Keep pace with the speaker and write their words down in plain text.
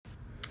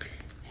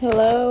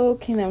Hello,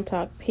 Kingdom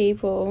Talk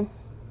people.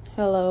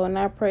 Hello, and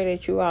I pray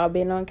that you all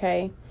been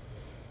okay.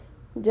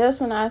 Just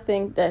when I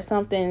think that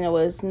something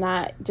was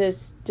not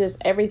just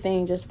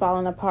everything just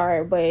falling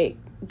apart, but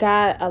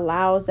God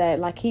allows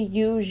that, like He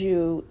used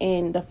you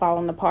in the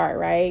falling apart,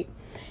 right?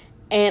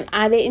 And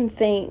I didn't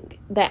think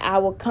that I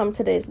would come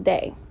to this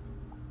day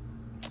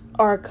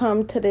or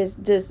come to this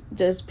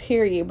just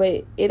period,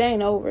 but it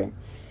ain't over.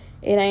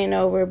 It ain't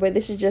over, but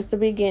this is just the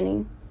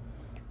beginning.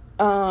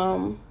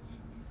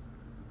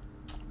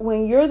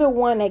 When you're the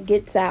one that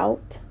gets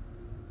out,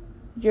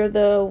 you're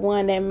the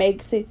one that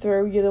makes it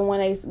through, you're the one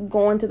that's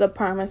going to the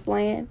promised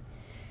land,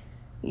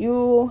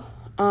 you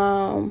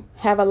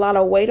have a lot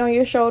of weight on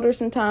your shoulders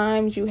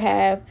sometimes. You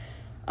have,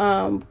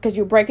 because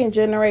you're breaking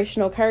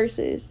generational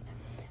curses.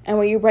 And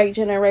when you break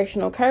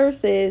generational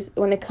curses,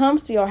 when it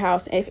comes to your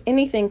house, if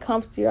anything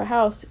comes to your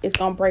house, it's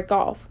going to break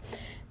off.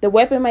 The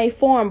weapon may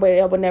form, but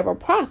it will never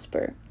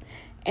prosper.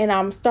 And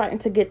I'm starting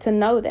to get to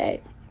know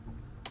that.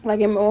 Like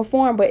it will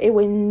form, but it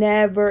will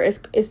never,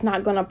 it's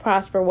not going to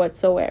prosper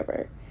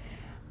whatsoever.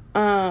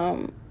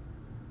 And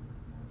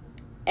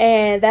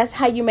that's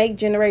how you make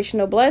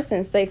generational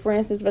blessings. Say, for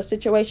instance, if a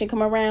situation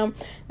come around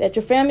that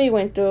your family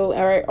went through,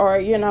 or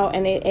you know,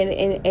 and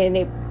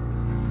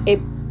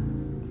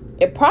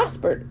it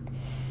prospered,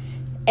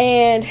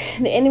 and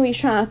the enemy's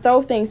trying to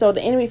throw things. So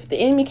if the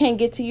enemy can't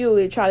get to you,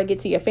 it try to get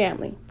to your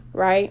family,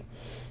 right?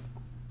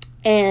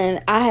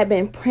 And I have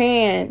been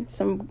praying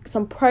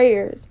some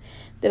prayers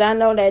that I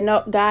know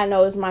that God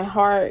knows my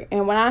heart.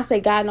 And when I say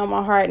God knows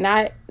my heart,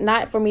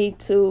 not for me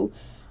to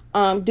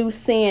do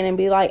sin and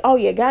be like, oh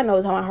yeah, God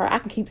knows my heart, I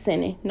can keep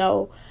sinning.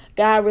 No,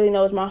 God really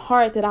knows my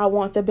heart, that I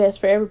want the best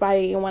for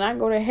everybody. And when I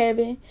go to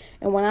heaven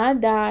and when I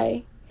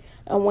die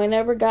and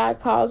whenever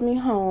God calls me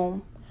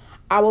home,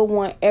 I will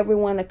want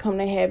everyone to come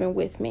to heaven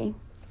with me.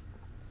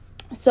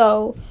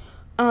 So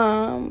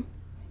I'm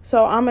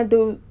gonna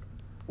do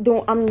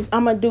I'm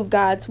gonna do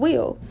God's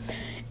will.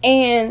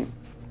 And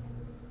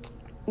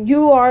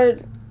you are,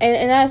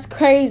 and that's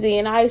crazy.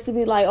 And I used to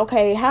be like,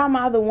 okay, how am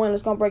I the one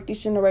that's going to break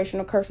these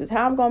generational curses?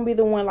 How am I going to be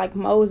the one like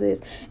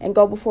Moses and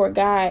go before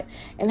God?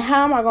 And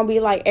how am I going to be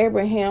like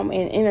Abraham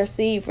and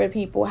intercede for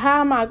people?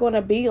 How am I going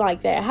to be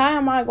like that? How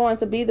am I going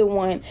to be the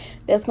one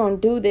that's going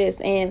to do this?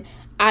 And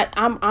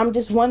I'm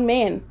just one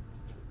man,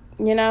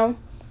 you know?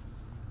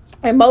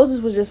 And Moses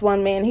was just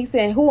one man. He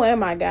said, who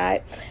am I,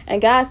 God?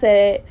 And God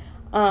said,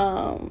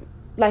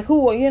 like,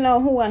 who, you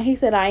know, who? He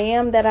said, I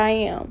am that I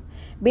am.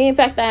 Being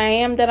fact that I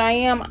am that I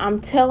am, I'm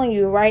telling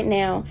you right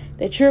now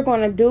that you're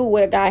going to do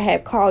what God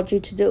had called you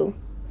to do.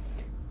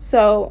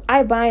 So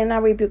I bind and I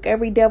rebuke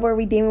every devil,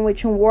 every demon,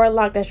 witch, and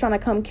warlock that's trying to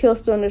come kill,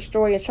 steal, and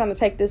destroy, and trying to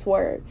take this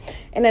word.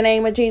 In the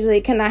name of Jesus,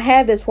 it cannot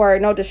have this word.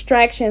 No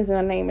distractions in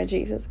the name of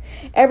Jesus.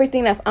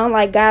 Everything that's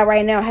unlike God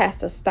right now has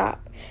to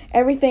stop.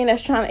 Everything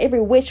that's every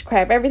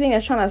witchcraft, everything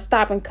that's trying to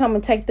stop and come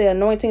and take the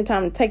anointing,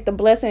 time to take the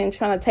blessing and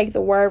trying to take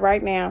the word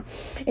right now,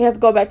 it has to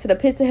go back to the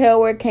pits of hell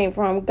where it came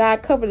from.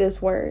 God, cover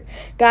this word.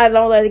 God,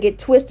 don't let it get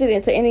twisted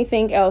into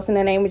anything else in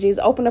the name of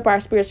Jesus. Open up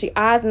our spiritual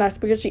eyes and our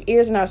spiritual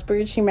ears and our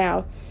spiritual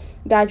mouth.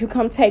 God, you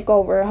come take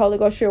over. Holy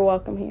Ghost, you're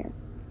welcome here.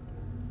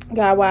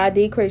 God, while I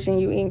decrease and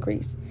you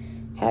increase,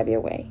 have your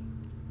way.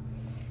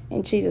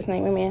 In Jesus'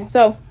 name, amen.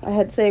 So I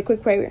had to say a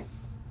quick prayer.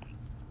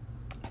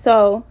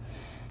 So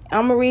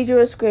I'm going to read you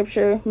a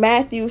scripture.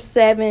 Matthew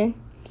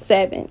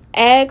 7:7.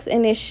 Ask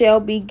and it shall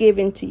be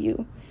given to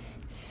you.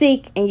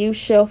 Seek and you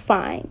shall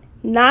find.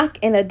 Knock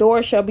and the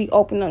door shall be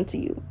opened unto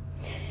you.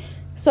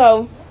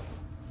 So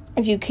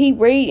if you keep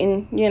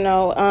reading, you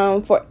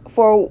know,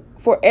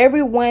 for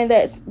everyone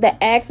that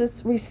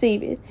asks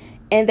receiveth,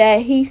 and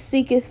that he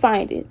seeketh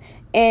findeth,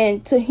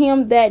 and to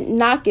him that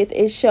knocketh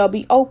it shall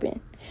be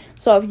open.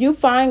 So if you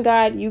find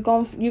God,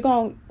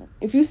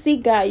 if you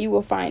seek God, you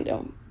will find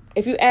him.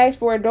 If you ask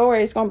for a door,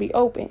 it's going to be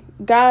open.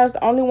 God's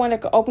the only one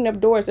that can open up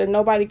doors that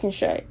nobody can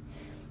shut.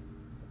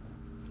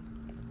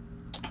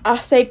 I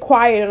say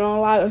quiet on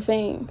a lot of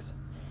things.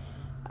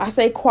 I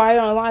say quiet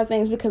on a lot of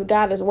things because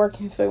God is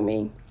working through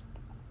me.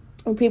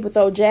 When people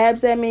throw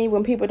jabs at me,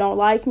 when people don't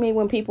like me,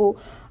 when people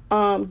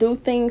do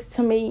things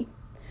to me.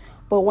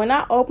 But when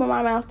I open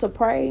my mouth to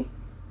pray,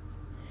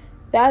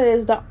 that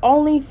is the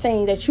only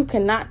thing that you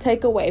cannot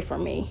take away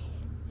from me.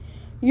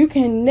 You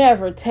can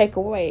never take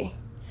away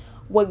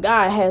what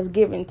God has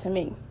given to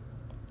me.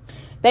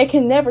 They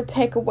can never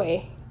take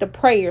away the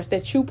prayers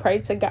that you pray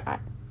to God.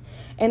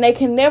 And they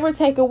can never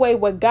take away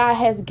what God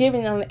has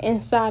given on the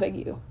inside of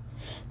you.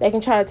 They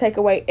can try to take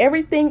away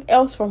everything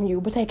else from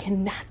you, but they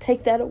cannot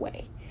take that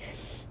away.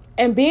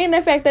 And being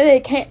the fact that they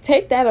can't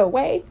take that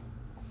away,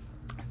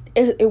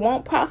 it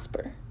won't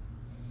prosper.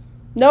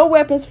 No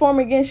weapons formed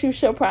against you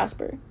shall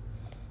prosper.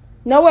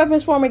 No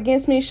weapons formed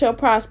against me shall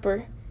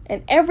prosper.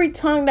 And every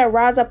tongue that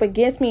rise up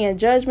against me in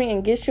judgment and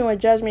against you in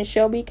judgment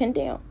shall be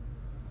condemned.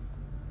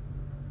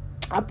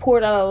 I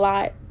poured out a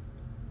lot.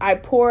 I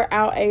pour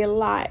out a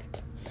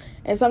lot.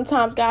 And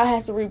sometimes God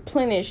has to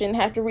replenish and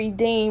have to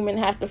redeem and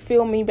have to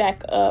fill me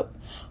back up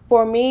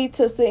for me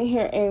to sit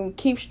here and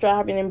keep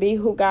striving and be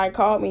who God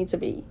called me to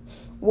be.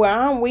 Where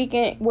I'm weak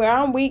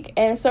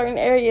in certain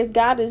areas,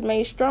 God is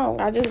made strong.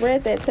 I just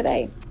read that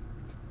today.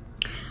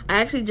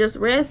 I actually just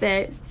read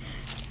that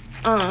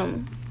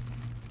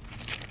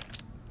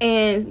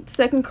in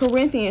 2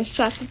 Corinthians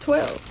chapter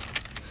 12.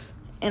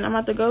 And I'm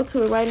about to go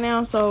to it right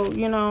now. So,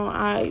 you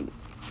know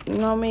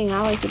me,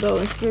 I like to go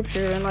in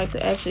scripture and like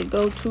to actually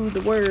go to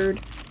the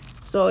word,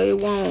 so it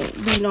won't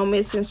be no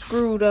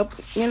misconstrued up,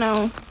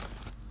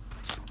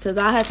 because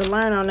I had to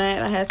learn on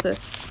that. I had to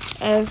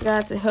ask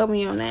God to help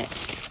me on that.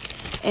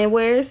 And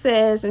where it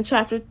says in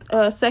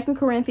 2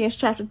 Corinthians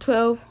chapter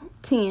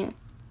 12:10,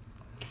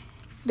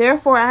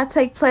 therefore I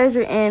take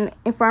pleasure in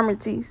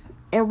infirmities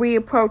and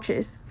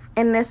reproaches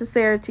and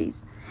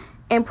necessities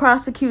and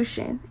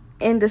persecution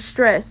and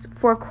distress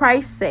for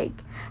Christ's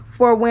sake.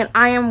 For when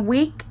I am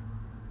weak,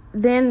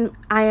 then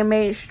I am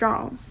made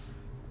strong.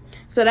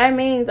 So that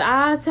means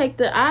I take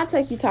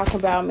you talking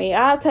about me.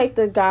 I take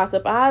the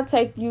gossip. I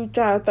take you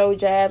trying to throw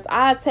jabs.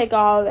 I take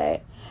all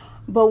that.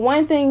 But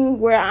one thing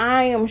where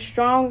I am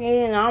strong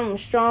in, I'm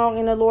strong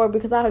in the Lord,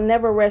 because I have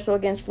never wrestled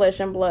against flesh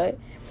and blood.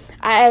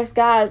 I asked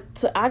God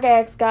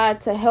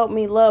to help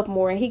me love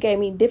more, and He gave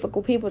me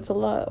difficult people to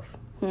love.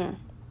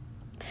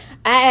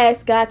 I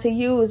asked God to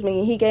use me,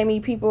 and He gave me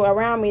people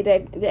around me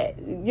that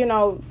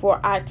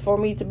for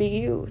me to be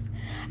used.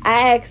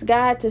 I asked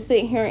God to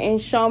sit here and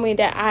show me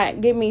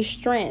give me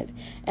strength,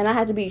 and I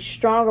had to be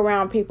strong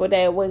around people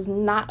that was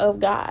not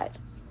of God.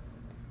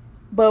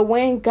 But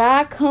when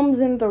God comes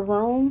in the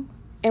room,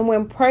 and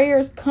when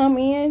prayers come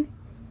in,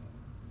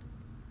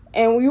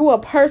 and you a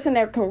person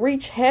that can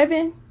reach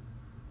heaven,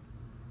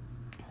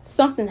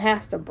 something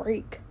has to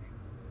break.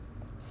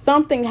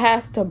 Something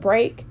has to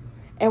break.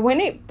 And when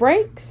it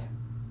breaks,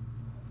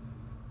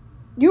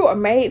 you are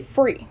made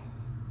free.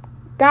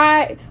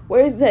 God,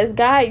 where it says,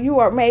 God, you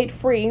are made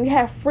free. You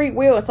have free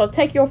will. So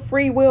take your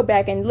free will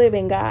back and live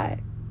in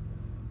God.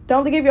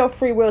 Don't give your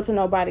free will to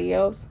nobody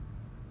else.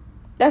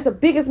 That's the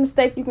biggest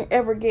mistake you can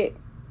ever get.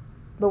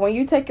 But when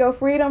you take your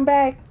freedom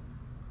back,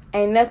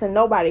 ain't nothing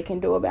nobody can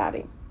do about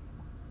it.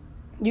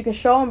 You can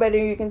show them better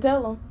than you can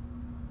tell them.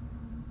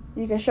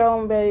 You can show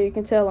them better than you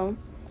can tell them.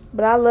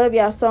 But I love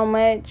y'all so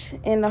much.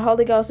 And the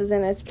Holy Ghost is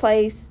in this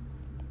place.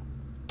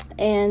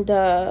 And,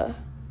 our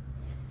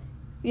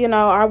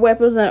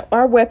weapons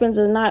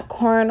are not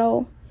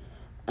carnal.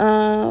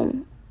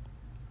 And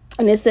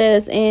it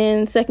says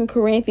in 2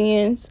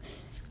 Corinthians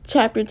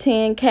chapter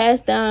 10,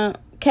 cast down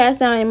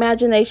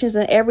imaginations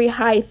and every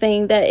high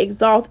thing that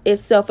exalts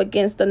itself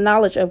against the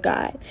knowledge of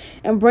God,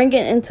 and bring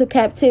it into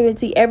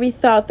captivity every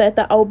thought that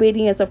the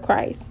obedience of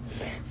Christ.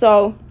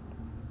 So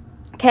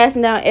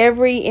casting down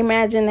every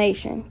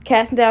imagination,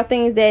 casting down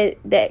things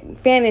that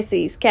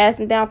fantasies,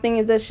 casting down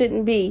things that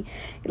shouldn't be.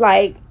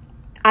 Like,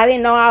 I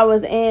didn't know I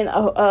was in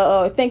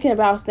thinking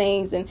about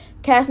things and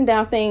casting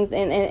down things,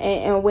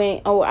 and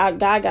when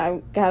God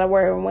got a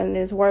word, when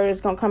this word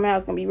is gonna come out,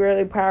 it's gonna be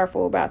really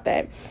powerful about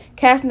that.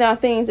 Casting down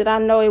things that I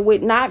know it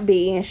would not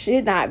be and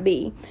should not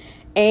be,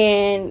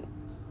 and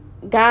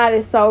God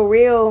is so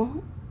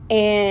real,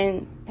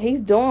 and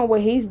He's doing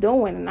what He's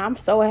doing, and I'm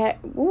so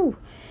happy.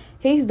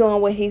 He's doing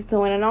what He's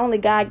doing, and only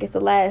God gets the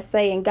last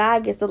say. And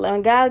God gets the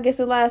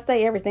last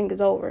say. Everything is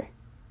over.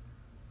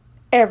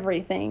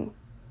 Everything.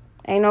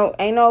 Ain't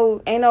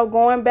no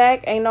going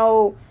back. Ain't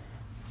no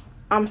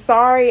I'm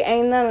sorry.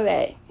 Ain't none of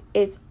that.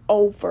 It's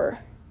over.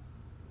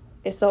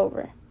 It's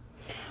over.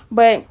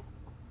 But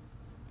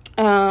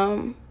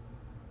so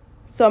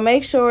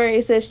make sure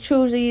it says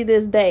choose ye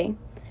this day,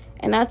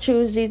 and I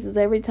choose Jesus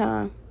every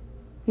time,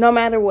 no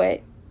matter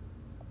what.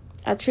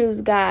 I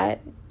choose God,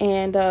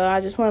 and I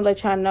just want to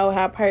let y'all know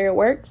how prayer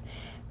works,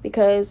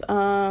 because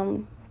I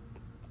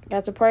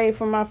got to pray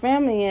for my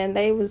family, and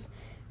they was.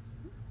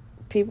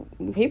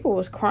 People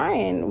was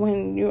crying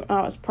when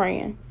I was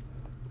praying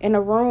in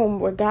a room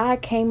where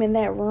God came in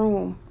that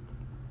room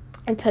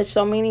and touched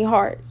so many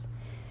hearts.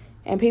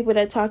 And people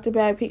that talked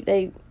about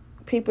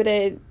people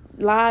that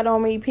lied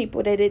on me,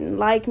 people that didn't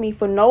like me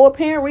for no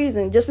apparent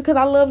reason, just because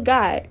I love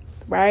God,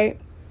 right?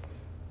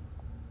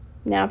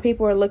 Now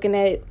people are looking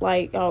at it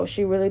like, oh,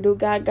 she really do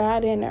got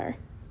God in her.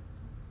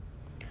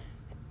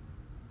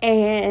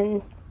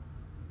 And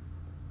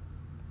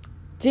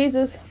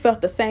Jesus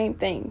felt the same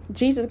thing.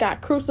 Jesus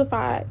got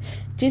crucified.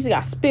 Jesus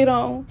got spit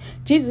on.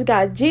 Jesus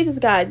got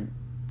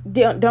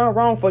done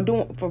wrong for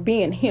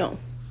being Him.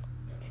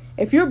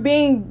 If you're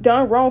being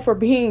done wrong for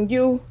being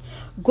you,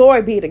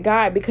 glory be to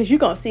God, because you're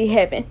going to see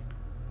heaven.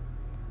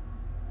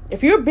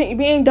 If you're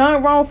being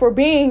done wrong for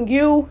being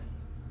you,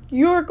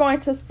 you're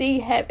going to see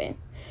heaven.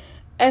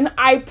 And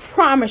I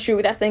promise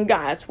you, that's in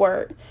God's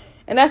word.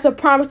 And that's a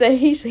promise that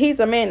He's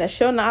a man that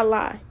shall not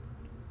lie.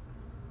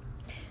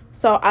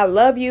 So I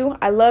love you,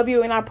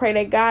 and I pray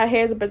that God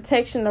has a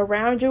protection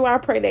around you. I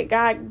pray that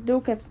God do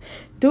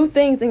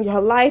things in your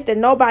life that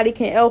nobody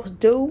can else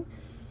do.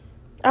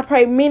 I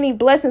pray many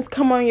blessings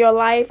come on your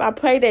life. I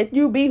pray that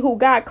you be who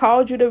God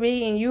called you to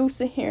be, and you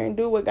sit here and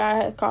do what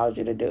God has called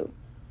you to do.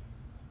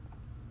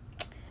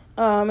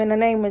 In the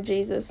name of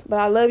Jesus.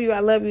 But I love you,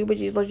 but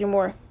Jesus loves you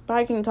more.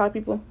 Bye, King Talk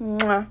people.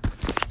 Mwah.